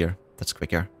from here. That's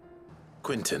quicker.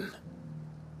 Quinten,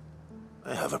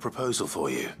 I have a proposal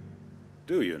for you.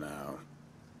 Do you now?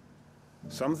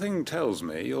 Something tells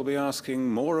me you'll be asking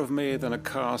more of me than a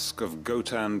cask of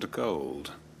Gotand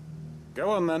gold. Go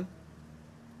on then.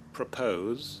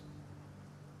 Propose.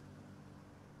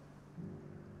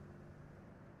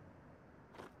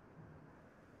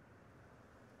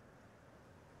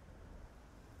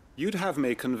 You'd have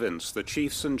me convince the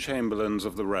chiefs and chamberlains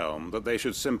of the realm that they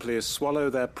should simply swallow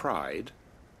their pride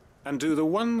and do the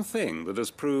one thing that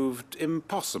has proved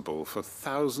impossible for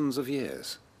thousands of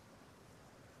years.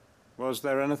 Was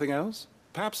there anything else?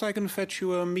 Perhaps I can fetch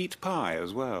you a meat pie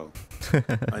as well.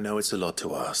 I know it's a lot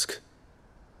to ask,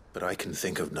 but I can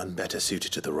think of none better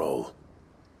suited to the role.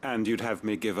 And you'd have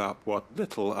me give up what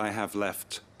little I have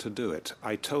left to do it.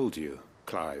 I told you,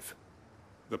 Clive.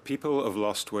 The people of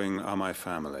Lostwing are my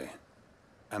family,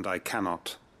 and I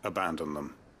cannot abandon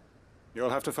them. You'll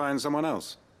have to find someone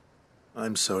else.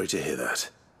 I'm sorry to hear that.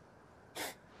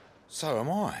 So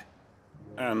am I.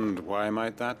 And why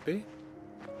might that be?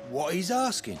 What he's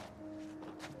asking.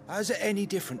 How's it any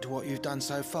different to what you've done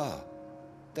so far?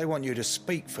 They want you to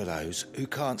speak for those who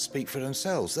can't speak for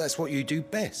themselves. That's what you do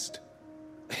best.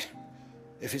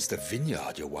 If it's the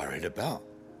vineyard you're worried about,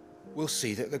 we'll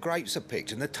see that the grapes are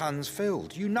picked and the tons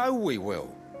filled. You know we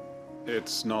will.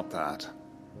 It's not that.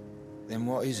 Then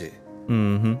what is it?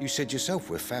 You said yourself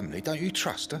we're family. Don't you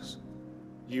trust us?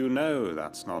 You know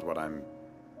that's not what I'm...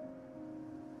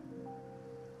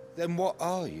 Then what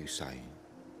are you saying?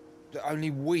 That only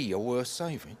we are worth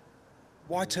saving?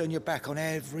 Why turn your back on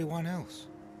everyone else?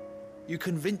 You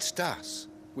convinced us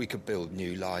we could build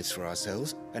new lives for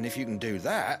ourselves, and if you can do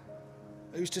that,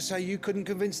 who's to say you couldn't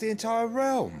convince the entire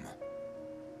realm?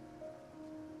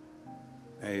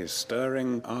 A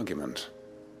stirring argument.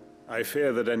 I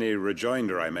fear that any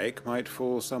rejoinder I make might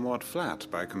fall somewhat flat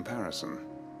by comparison.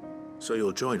 So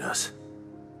you'll join us?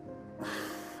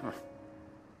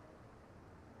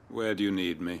 Where do you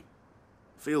need me?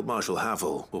 Field Marshal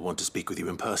Havel will want to speak with you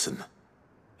in person.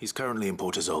 He's currently in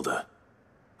Port Isolde.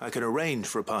 I can arrange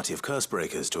for a party of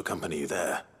Cursebreakers to accompany you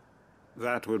there.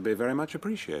 That would be very much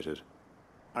appreciated.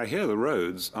 I hear the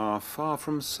roads are far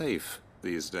from safe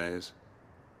these days.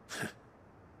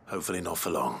 Hopefully not for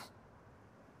long.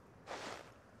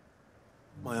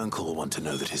 My uncle will want to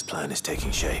know that his plan is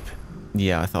taking shape.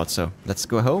 Yeah, I thought so. Let's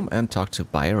go home and talk to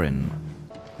Byron.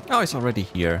 Oh, he's already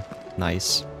here.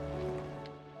 Nice.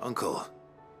 Uncle,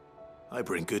 I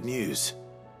bring good news.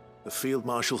 The Field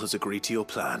Marshal has agreed to your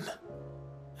plan.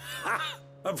 Ha!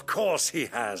 Of course he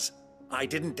has. I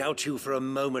didn't doubt you for a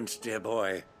moment, dear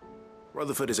boy.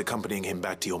 Rutherford is accompanying him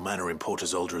back to your manor in Port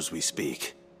Isolde as we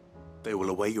speak. They will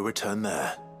await your return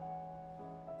there.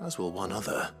 As will one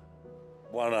other.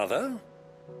 One other?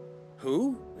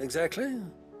 Who, exactly?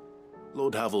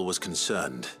 Lord Havel was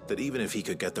concerned that even if he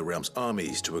could get the realm's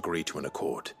armies to agree to an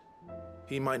accord,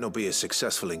 he might not be as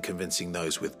successful in convincing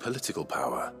those with political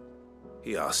power.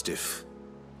 He asked if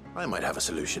I might have a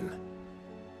solution,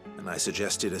 and I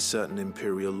suggested a certain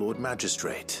Imperial Lord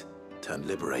Magistrate turned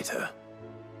Liberator.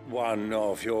 One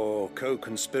of your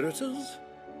co-conspirators?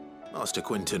 Master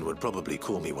Quinten would probably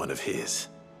call me one of his,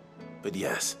 but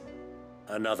yes.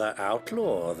 Another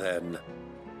outlaw, then.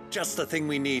 Just the thing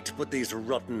we need to put these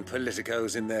rotten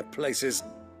politicos in their places.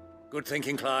 Good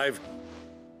thinking, Clive.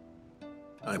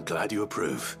 I'm glad you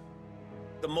approve.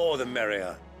 The more the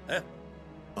merrier, eh?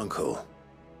 Uncle,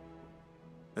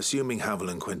 assuming Havel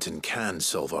and Quinten can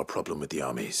solve our problem with the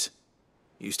armies,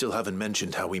 you still haven't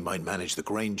mentioned how we might manage the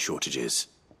grain shortages.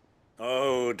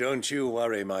 Oh, don't you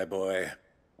worry, my boy.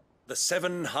 The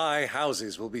 7 high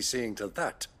houses will be seeing to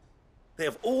that. They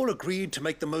have all agreed to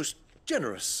make the most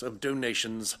generous of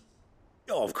donations.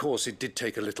 Oh, of course, it did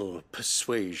take a little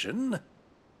persuasion,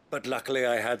 but luckily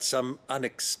I had some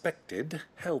unexpected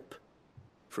help.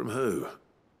 From who?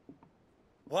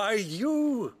 Why,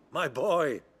 you, my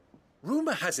boy.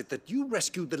 Rumor has it that you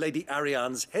rescued the Lady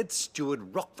Ariane's head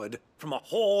steward Rockford from a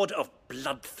horde of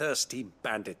bloodthirsty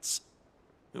bandits.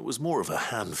 It was more of a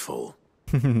handful.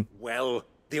 Well,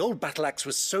 the old battle axe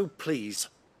was so pleased.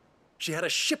 She had a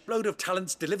shipload of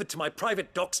talents delivered to my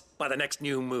private docks by the next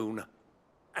new moon.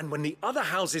 And when the other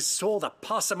houses saw the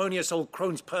parsimonious old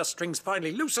crone's purse strings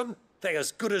finally loosen, they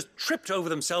as good as tripped over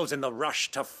themselves in the rush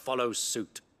to follow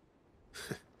suit.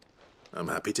 I'm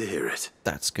happy to hear it.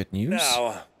 That's good news.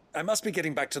 Now, I must be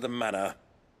getting back to the manor.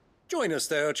 Join us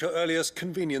there at your earliest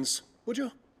convenience, would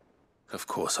you? Of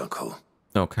course, Uncle.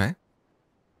 Okay.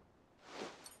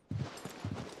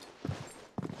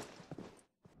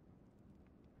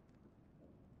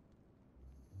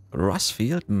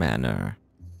 Rossfield Manor.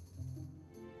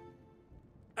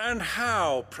 And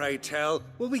how, pray tell,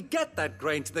 will we get that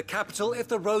grain to the capital if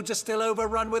the roads are still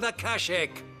overrun with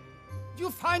Akashic? You'll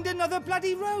find another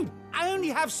bloody road. I only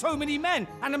have so many men,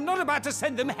 and I'm not about to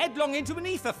send them headlong into an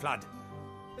ether flood.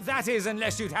 That is,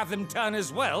 unless you'd have them turn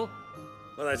as well.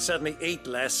 Well, I'd certainly eat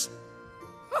less.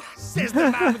 Says the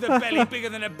man with a belly bigger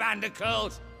than a band of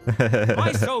curls.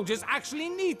 My soldiers actually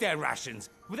need their rations.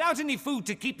 Without any food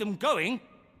to keep them going,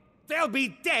 they'll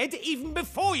be dead even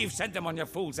before you've sent them on your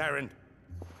fool's errand.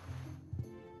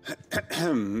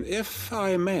 If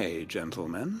I may,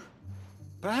 gentlemen,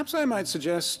 perhaps I might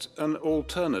suggest an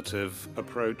alternative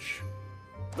approach.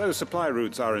 Though supply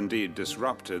routes are indeed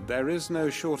disrupted, there is no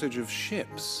shortage of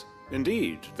ships.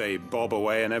 Indeed, they bob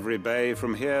away in every bay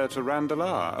from here to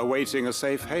Randalar, awaiting a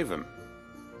safe haven.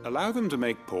 Allow them to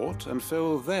make port and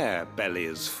fill their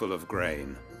bellies full of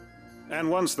grain. And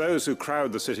once those who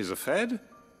crowd the cities are fed,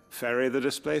 ferry the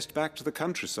displaced back to the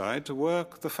countryside to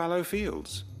work the fallow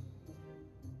fields.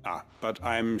 Ah, but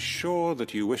I'm sure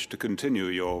that you wish to continue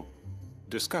your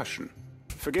discussion.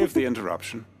 Forgive the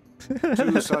interruption.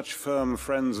 Two such firm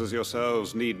friends as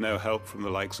yourselves need no help from the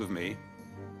likes of me.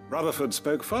 Rutherford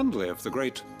spoke fondly of the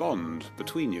great bond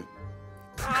between you.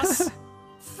 Us?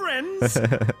 Friends?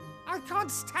 I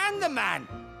can't stand the man!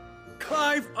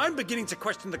 Clive, I'm beginning to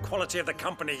question the quality of the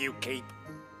company you keep.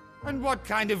 And what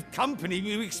kind of company were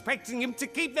you expecting him to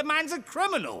keep? The man's a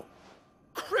criminal!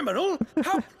 Criminal?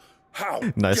 How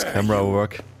Nice dare camera you?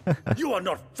 work. You are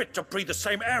not fit to breathe the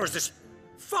same air as this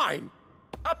fine,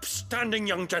 upstanding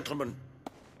young gentleman.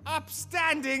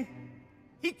 Upstanding?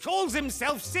 He calls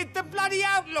himself Sid the Bloody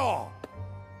Outlaw!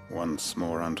 Once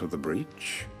more onto the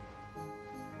breach.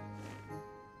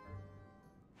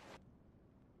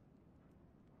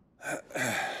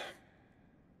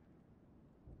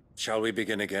 Shall we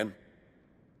begin again?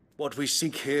 What we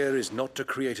seek here is not to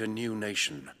create a new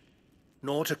nation,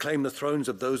 nor to claim the thrones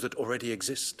of those that already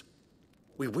exist.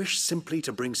 We wish simply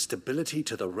to bring stability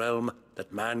to the realm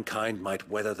that mankind might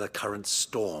weather the current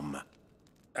storm.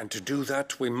 And to do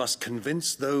that, we must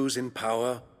convince those in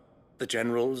power, the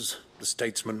generals, the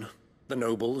statesmen, the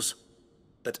nobles,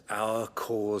 that our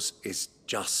cause is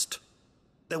just.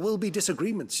 There will be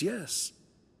disagreements, yes,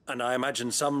 and I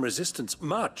imagine some resistance,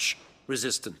 much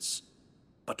resistance.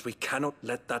 But we cannot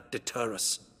let that deter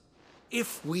us.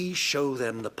 If we show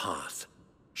them the path,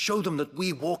 show them that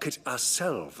we walk it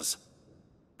ourselves,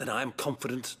 then I am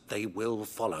confident they will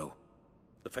follow.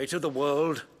 The fate of the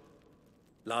world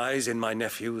lies in my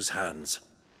nephew's hands,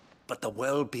 but the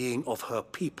well-being of her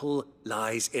people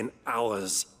lies in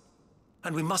ours.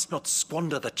 And we must not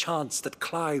squander the chance that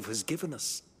Clive has given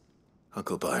us.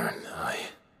 Uncle Byron, aye.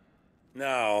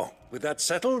 Now, with that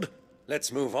settled,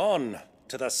 let's move on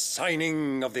to the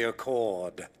signing of the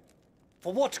Accord.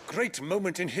 For what great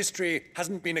moment in history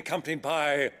hasn't been accompanied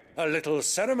by a little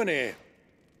ceremony?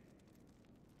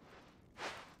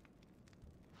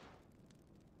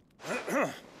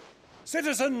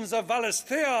 Citizens of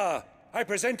Valisthea, I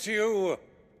present to you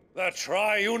the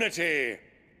Triunity.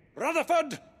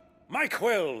 Rutherford, my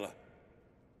quill.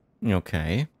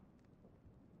 Okay.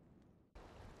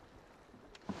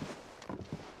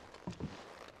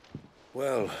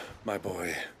 Well, my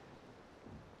boy,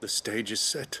 the stage is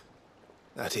set.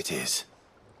 That it is.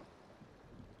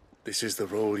 This is the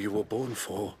role you were born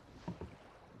for.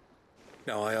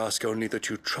 Now I ask only that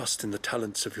you trust in the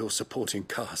talents of your supporting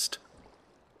cast.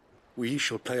 We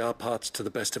shall play our parts to the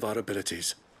best of our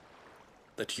abilities,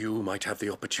 that you might have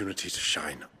the opportunity to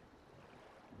shine.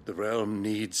 The realm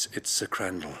needs its Sir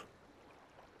Crandall.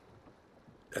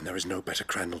 And there is no better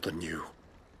Crandall than you,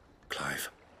 Clive.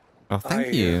 Oh,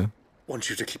 thank you. I want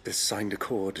you to keep this signed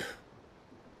accord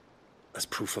as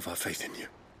proof of our faith in you.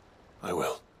 I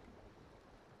will.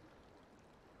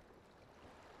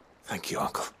 Thank you,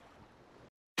 Uncle.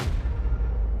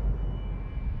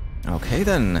 Okay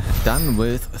then, done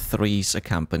with Three's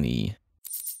Company.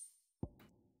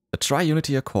 The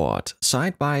Triunity Accord,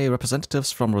 signed by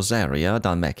representatives from Rosaria,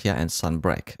 Dalmacia and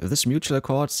Sunbreck. This mutual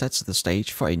accord sets the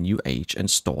stage for a new age in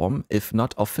storm, if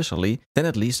not officially, then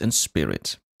at least in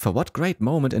spirit. For what great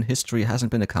moment in history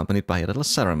hasn't been accompanied by a little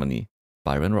ceremony?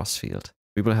 Byron Rosfield.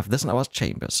 We will have this in our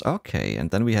chambers. Okay, and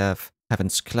then we have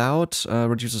Heaven's Cloud,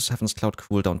 reduces Heaven's Cloud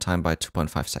cooldown time by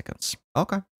 2.5 seconds.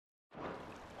 Okay.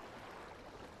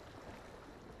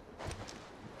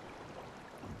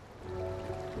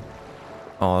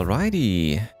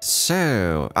 Alrighty,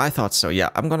 so I thought so. Yeah,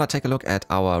 I'm gonna take a look at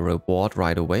our reward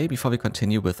right away before we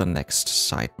continue with the next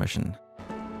side mission.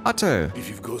 Otto! If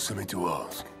you've got something to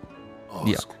ask, ask.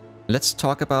 Yeah, let's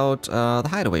talk about the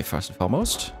Hideaway first and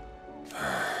foremost.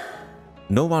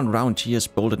 No one round here is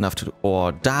bold enough to,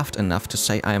 or daft enough to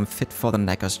say I am fit for the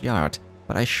Knacker's Yard,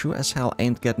 but I sure as hell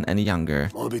ain't getting any younger.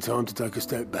 Might be time to take a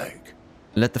step back.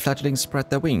 Let the fledglings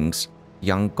spread their wings.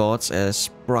 Young God's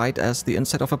as bright as the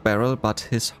inside of a barrel, but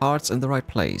his heart's in the right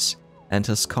place, and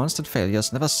his constant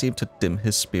failures never seem to dim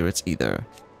his spirits either.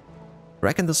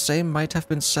 Reckon the same might have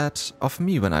been said of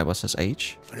me when I was his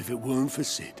age. And if it weren't for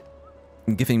Sid?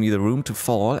 Giving me the room to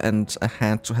fall and a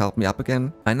hand to help me up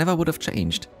again, I never would have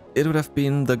changed. It would have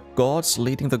been the gods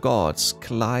leading the gods,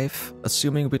 Clive,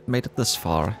 assuming we'd made it this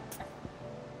far.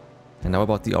 And now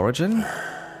about the origin?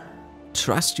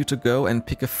 Trust you to go and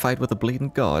pick a fight with a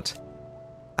bleeding god.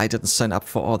 I didn't sign up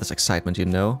for all this excitement, you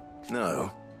know.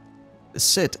 No.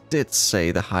 Sid did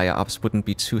say the higher-ups wouldn't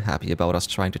be too happy about us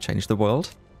trying to change the world.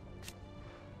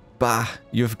 Bah,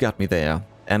 you've got me there.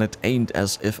 And it ain't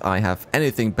as if I have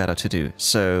anything better to do,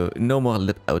 so no more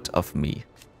lip out of me.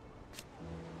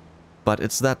 But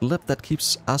it's that lip that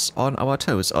keeps us on our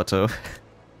toes, Otto.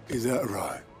 Is that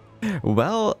right?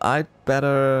 Well, I'd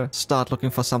better start looking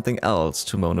for something else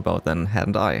to moan about then,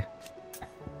 hadn't I?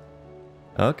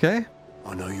 Okay.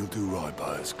 I know you'll do right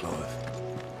by us, Clive.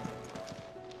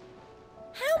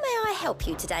 How may I help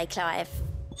you today, Clive?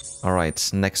 Alright,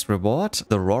 next reward.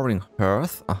 The Roaring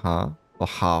Hearth. Or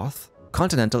Hearth.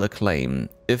 Continental acclaim.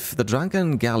 If the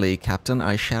drunken galley captain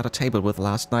I shared a table with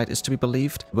last night is to be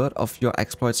believed, word of your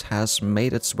exploits has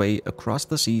made its way across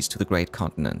the seas to the great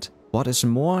continent. What is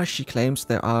more, she claims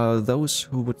there are those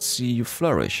who would see you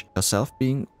flourish, herself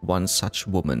being one such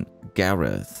woman,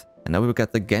 Gareth. And now we will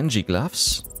get the Genji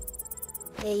gloves.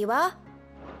 Here you are.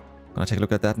 Gonna take a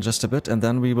look at that in just a bit, and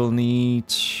then we will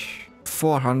need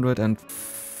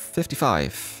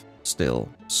 455 still.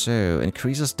 So,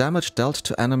 increases damage dealt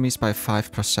to enemies by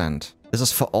 5%. This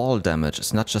is for all damage,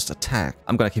 it's not just attack.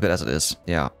 I'm gonna keep it as it is,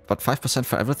 yeah. But 5%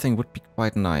 for everything would be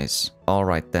quite nice.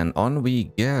 Alright then, on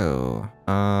we go.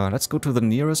 Let's go to the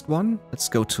nearest one. Let's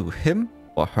go to him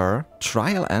or her.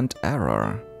 Trial and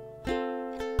error.